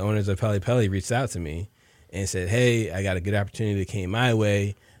 one of the owners of Peli Peli, reached out to me and said, hey, I got a good opportunity that came my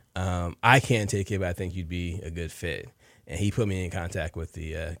way. I can't take it, but I think you'd be a good fit. And he put me in contact with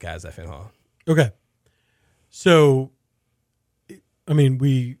the guys at Finn Hall. Okay. So, I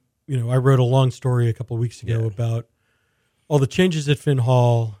mean, I wrote a long story a couple of weeks ago about all the changes at Finn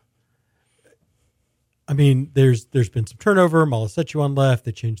Hall. I mean, there's been some turnover. Mala Sechuan left.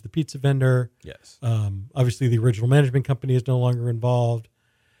 They changed the pizza vendor. Yes. Obviously, the original management company is no longer involved.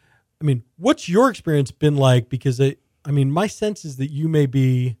 I mean, what's your experience been like? Because my sense is that you may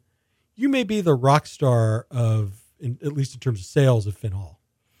be the rock star of, at least in terms of sales, of Finn Hall.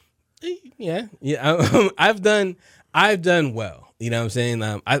 Yeah. I've done well. You know what I'm saying?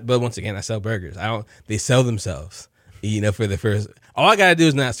 But once again, I sell burgers. They sell themselves. For the first, all I gotta do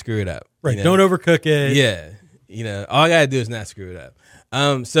is not screw it up. Right. Don't overcook it. Yeah. All I gotta do is not screw it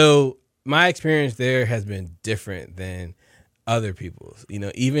up. So my experience there has been different than other people's.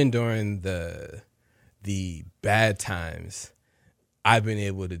 Even during the bad times, I've been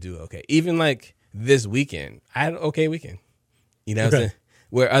able to do okay. Even like this weekend, I had an okay weekend. What I'm saying?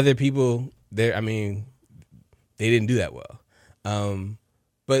 Where other people they didn't do that well.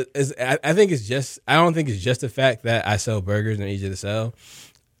 But I think it's just, I don't think it's just the fact that I sell burgers and they're easy to sell.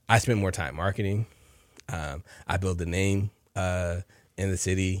 I spend more time marketing. I build a name in the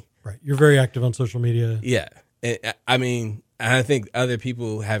city. Right. You're very active on social media. Yeah. I think other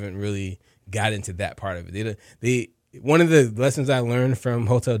people haven't really got into that part of it. One of the lessons I learned from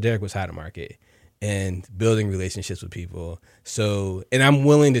Hotel Derek was how to market and building relationships with people. So, and I'm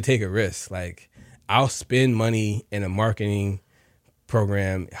willing to take a risk. Like, I'll spend money in a marketing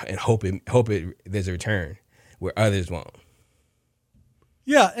program and hope there's a return where others won't.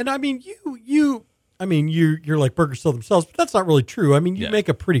 Yeah, and you're like burgers sell themselves, but that's not really true. You make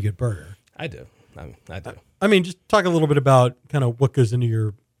a pretty good burger. I do. I do. Just talk a little bit about kind of what goes into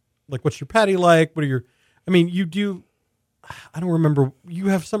your, like, what's your patty like? What are your, you do, I don't remember, you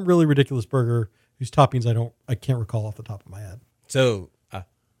have some really ridiculous burger whose toppings I can't recall off the top of my head. So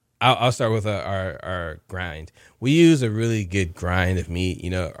I'll start with our grind. We use a really good grind of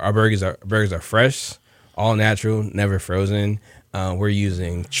meat. Our burgers are fresh, all natural, never frozen. We're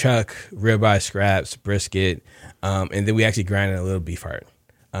using chuck, ribeye scraps, brisket, and then we actually grind in a little beef heart.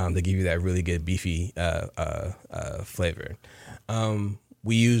 They give you that really good beefy flavor.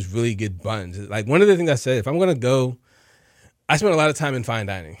 We use really good buns. Like one of the things I said, if I'm going to go, I spent a lot of time in fine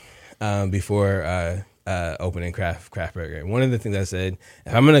dining before opening Craft Burger. And one of the things I said,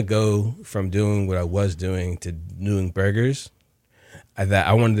 if I'm going to go from doing what I was doing to doing burgers, that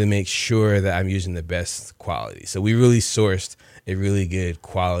I wanted to make sure that I'm using the best quality. So we really sourced a really good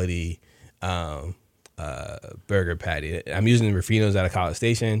quality burger patty. I'm using Rufino's out of College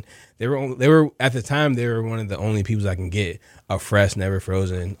Station. They were at the time, they were one of the only people I can get a fresh, never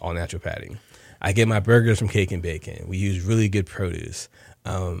frozen, all natural patty. I get my burgers from Cake and Bacon. We use really good produce.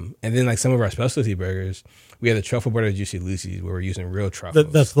 And then like some of our specialty burgers, we have the truffle butter juicy Lucy's where we're using real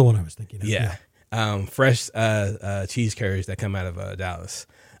truffles. That's the one I was thinking of. Yeah. Fresh cheese curds that come out of Dallas.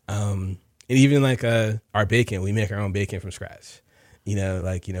 And even like our bacon, we make our own bacon from scratch.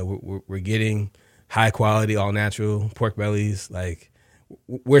 We're getting high quality, all natural pork bellies. Like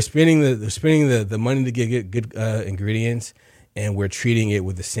we're spending the money to get good ingredients, and we're treating it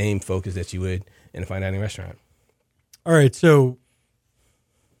with the same focus that you would in a fine dining restaurant. All right, so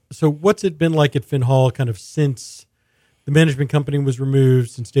what's it been like at Finn Hall kind of since the management company was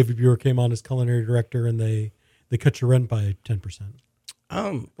removed, since David Buer came on as culinary director, and they cut your rent by 10%?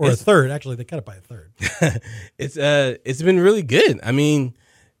 Or a third. Actually, they cut it by a third. It's been really good. I mean,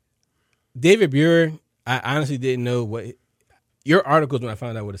 David Buer, I honestly didn't know what your articles when I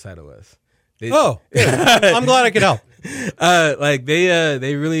found out what his title was. I'm glad I could help.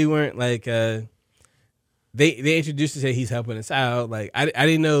 They really weren't like they introduced us, say he's helping us out. Like I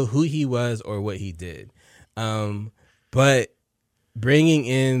didn't know who he was or what he did. But bringing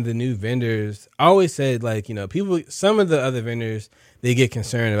in the new vendors, I always said some of the other vendors, they get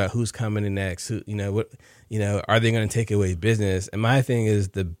concerned about who's coming in next. Are they going to take away business? And my thing is,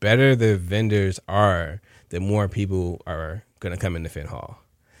 the better the vendors are, the more people are going to come into Finn Hall.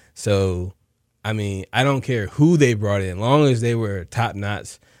 So, I mean, I don't care who they brought in, long as they were top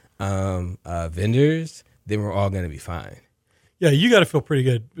notch vendors, then we're all going to be fine. Yeah, you got to feel pretty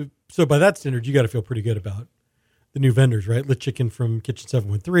good. So by that standard, you got to feel pretty good about the new vendors, right? Lit Chicken from Kitchen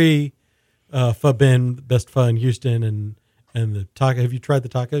 713, Pho Ben, best pho in Houston, and the taco. Have you tried the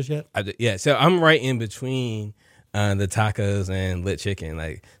tacos yet? Yeah, so I'm right in between the tacos and Lit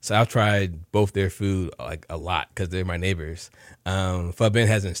Chicken. So I've tried both their food like a lot because they're my neighbors. Pho Ben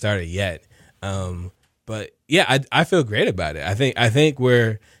hasn't started yet, but yeah, I feel great about it. I think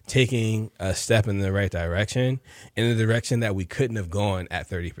we're taking a step in the right direction, in the direction that we couldn't have gone at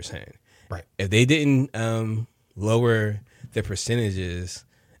 30%. Right. If they didn't lower the percentages,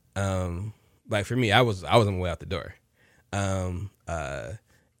 like for me, I was on my way out the door.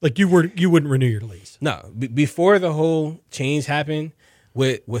 Like you wouldn't renew your lease. No, before the whole change happened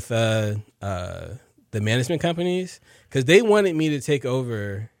with the management companies, because they wanted me to take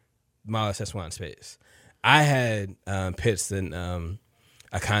over Mala Szechuan space. I had pitched a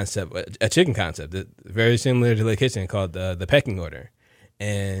concept, a chicken concept, very similar to the kitchen, called the pecking order,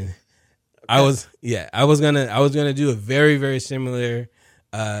 and I was gonna do a very, very similar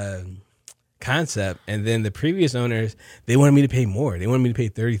concept, and then the previous owners, they wanted me to pay more. They wanted me to pay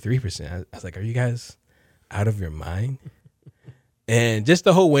 33%. I was like, "Are you guys out of your mind?" And just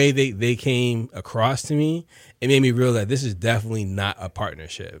the whole way they came across to me, it made me realize this is definitely not a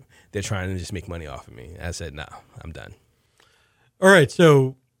partnership. They're trying to just make money off of me. I said, "No, I'm done." All right,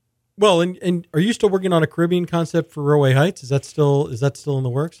 so, well, and are you still working on a Caribbean concept for Railway Heights? Is that still in the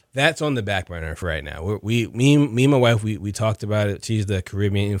works? That's on the back burner for right now. Me and my wife, we talked about it. She's the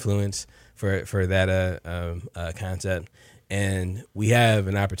Caribbean influence for that concept, and we have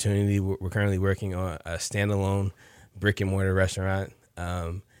an opportunity. We're currently working on a standalone brick and mortar restaurant,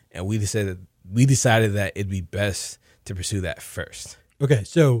 and we decided that it'd be best to pursue that first. Okay,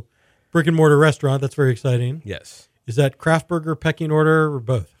 so brick and mortar restaurant, that's very exciting. Yes. Is that craft burger, pecking order, or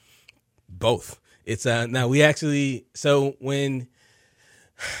both? Both. It's now we actually, so when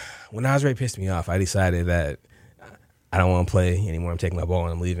Osprey pissed me off, I decided that I don't want to play anymore. I'm taking my ball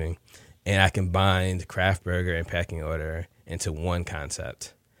and I'm leaving. And I combined craft burger and pecking order into one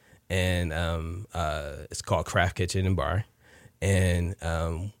concept. And it's called Craft Kitchen and Bar. And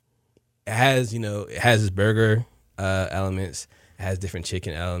it has its burger elements, it has different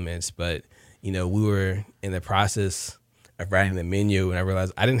chicken elements, but we were in the process of writing the menu, and I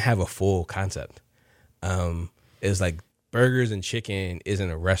realized I didn't have a full concept. It was like burgers and chicken isn't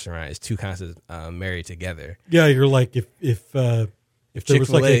a restaurant; it's two concepts married together. Yeah, you're like if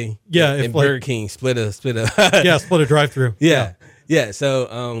Chick-fil-A, and Burger King split a split a drive-through. Yeah.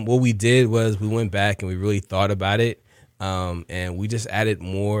 So what we did was we went back and we really thought about it, and we just added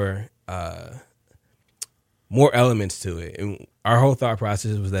more more elements to it. And our whole thought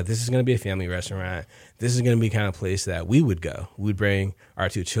process was that this is going to be a family restaurant. This is going to be kind of place that we would go. We'd bring our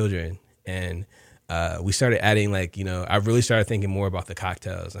 2 children. And we started adding, like, I really started thinking more about the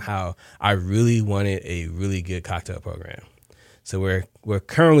cocktails and how I really wanted a really good cocktail program. So we're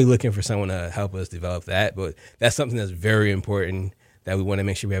currently looking for someone to help us develop that. But that's something that's very important, that we want to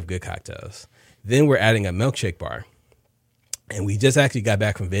make sure we have good cocktails. Then we're adding a milkshake bar. And we just actually got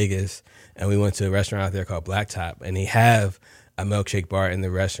back from Vegas, and we went to a restaurant out there called Blacktop, and they have a milkshake bar in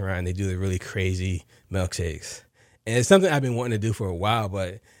the restaurant, and they do the really crazy milkshakes. And it's something I've been wanting to do for a while,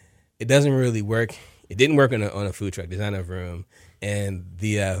 but it doesn't really work. It didn't work on a food truck. There's not enough room. And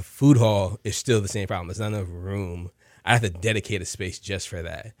the food hall is still the same problem. There's not enough room. I have to dedicate a space just for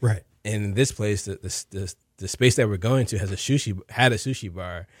that. Right. And in this place, the space that we're going to had a sushi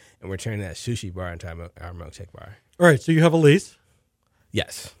bar, and we're turning that sushi bar into our milkshake bar. All right, so you have a lease.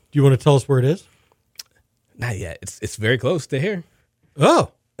 Yes. Do you want to tell us where it is? Not yet. It's very close to here.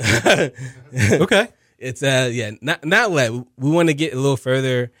 Oh. Okay. It's not yet. We want to get a little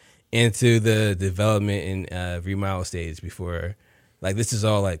further into the development and remodel stage before, like, this is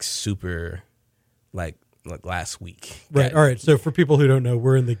all like super, like last week. Right. All right. So for people who don't know,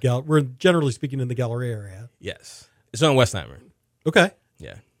 we're generally speaking in the Galleria area. Yes. It's on Westheimer. Okay.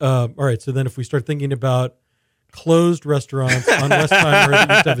 Yeah. All right. So then if we start thinking about closed restaurants on Westheimer that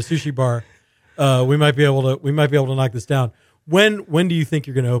used to have a sushi bar, we might be able to knock this down. When do you think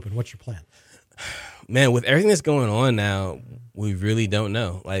you're going to open? What's your plan? Man, with everything that's going on now, we really don't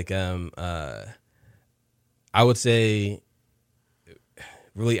know. Like, I would say,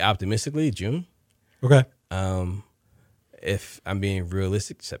 really optimistically, June. Okay. If I'm being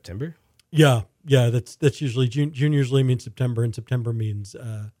realistic, September. Yeah. That's usually June. June usually means September, and September means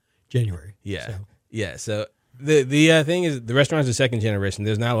January. Yeah. Yeah. So the thing is, the restaurant's the second generation.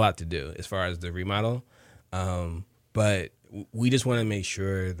 There's not a lot to do as far as the remodel, but we just want to make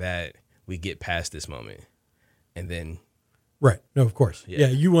sure that we get past this moment, and then. Right. No, of course. Yeah.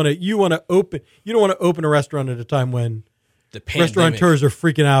 You want to open. You don't want to open a restaurant at a time when the restaurateurs are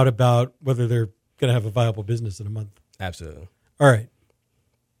freaking out about whether they're going to have a viable business in a month. Absolutely. All right.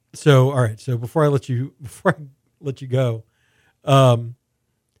 So before I let you go,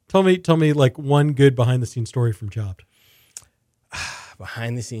 tell me like one good behind the scenes story from Chopped.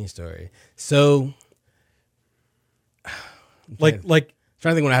 Behind the scenes story. So, like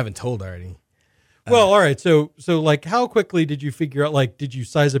trying to think what I haven't told already. Well, all right. So like, how quickly did you figure out? Like, did you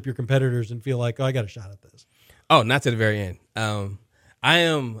size up your competitors and feel like, oh, I got a shot at this? Oh, not to the very end. I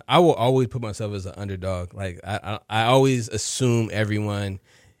will always put myself as an underdog. Like, I always assume everyone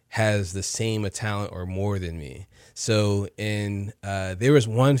has the same talent or more than me. So there was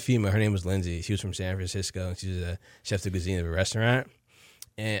one female, her name was Lindsay. She was from San Francisco, and she was a chef de cuisine of a restaurant.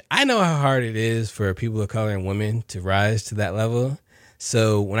 And I know how hard it is for people of color and women to rise to that level.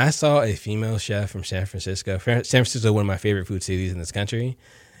 So when I saw a female chef from San Francisco, one of my favorite food cities in this country,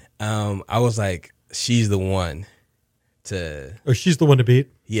 I was like, she's the one to. Or she's the one to beat.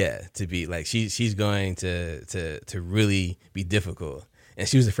 Yeah, to beat. Like she's going to really be difficult, and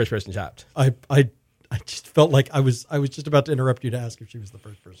she was the first person chopped. I just felt like I was just about to interrupt you to ask if she was the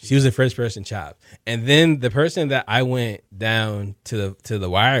first person. She was the first person chopped, and then the person that I went down to the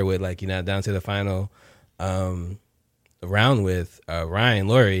wire with, like, down to the final round with, Ryan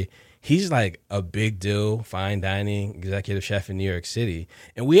Laurie. He's like a big deal fine dining executive chef in New York City,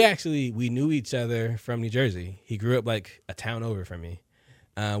 and we knew each other from New Jersey. He grew up like a town over from me.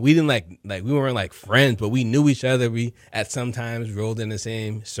 We didn't like we weren't like friends, but we knew each other. We at sometimes rolled in the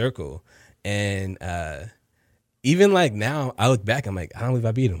same circle. And even like now, I look back, I'm like, I don't believe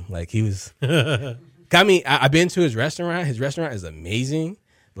I beat him. Like, he was. I mean, I've been to his restaurant. His restaurant is amazing.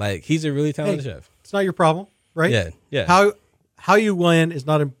 Like, he's a really talented chef. It's not your problem, right? Yeah. How you win is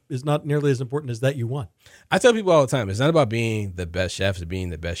not nearly as important as that you won. I tell people all the time, it's not about being the best chef, it's being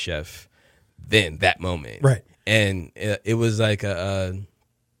the best chef then that moment. Right. And it was like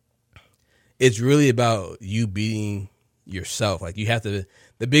it's really about you beating yourself. Like, you have to.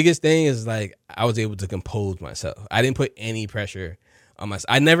 The biggest thing is, like, I was able to compose myself. I didn't put any pressure on myself.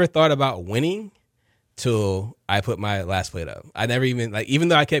 I never thought about winning till I put my last plate up. I never even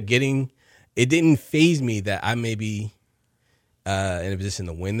though I kept getting, it didn't faze me that I may be in a position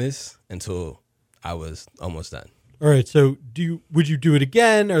to win this until I was almost done. All right. So would you do it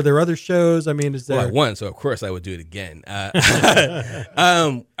again? Are there other shows? I mean, is there? Well, I won, so of course I would do it again. Are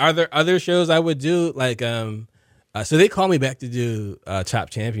there other shows I would do? Like, so they called me back to do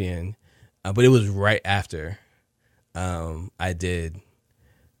Chopped Champion, but it was right after I did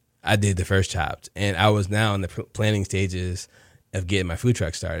the first Chopped, and I was now in the planning stages of getting my food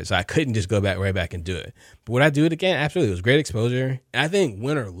truck started. So I couldn't just go right back and do it. But would I do it again? Absolutely. It was great exposure. And I think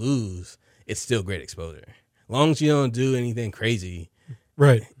win or lose, it's still great exposure. As long as you don't do anything crazy,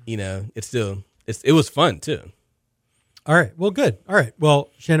 right? It was fun too. All right. Well, good. All right.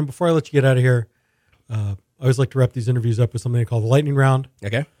 Well, Shannen, before I let you get out of here, I always like to wrap these interviews up with something I call the lightning round.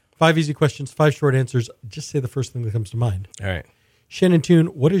 Okay. 5 easy questions, 5 short answers. Just say the first thing that comes to mind. All right. Shannen Toon,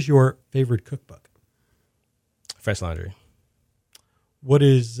 what is your favorite cookbook? Fresh Laundry. What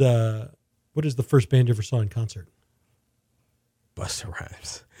is the first band you ever saw in concert? Busta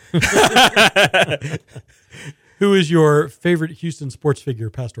Rhymes. Who is your favorite Houston sports figure,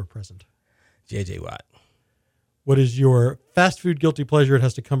 past or present? J.J. Watt. What is your fast food guilty pleasure? It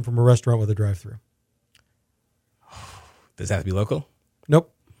has to come from a restaurant with a drive-thru. Does that have to be local?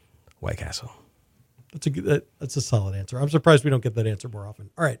 Nope. White Castle. That's a solid answer. I'm surprised we don't get that answer more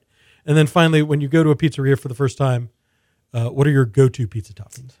often. All right. And then finally, when you go to a pizzeria for the first time, what are your go-to pizza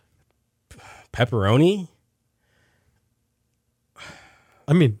toppings? Pepperoni?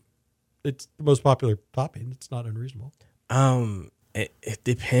 I mean, it's the most popular topping. It's not unreasonable. It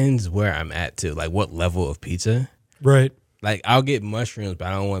depends where I'm at too. Like what level of pizza. Right. Like I'll get mushrooms, but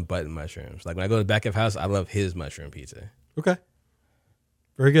I don't want button mushrooms. Like when I go to Back of House, I love his mushroom pizza. Okay.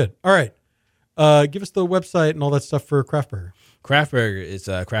 Very good. All right. Give us the website and all that stuff for Craft Burger. Craft Burger is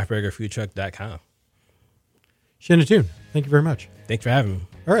craftburgerfoodtruck.com. Shannen Toon, thank you very much. Thanks for having me.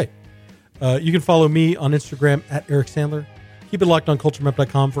 All right. You can follow me on Instagram at Eric Sandler. Keep it locked on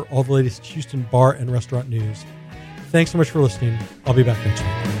culturemap.com for all the latest Houston bar and restaurant news. Thanks so much for listening. I'll be back next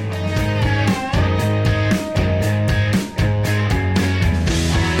week.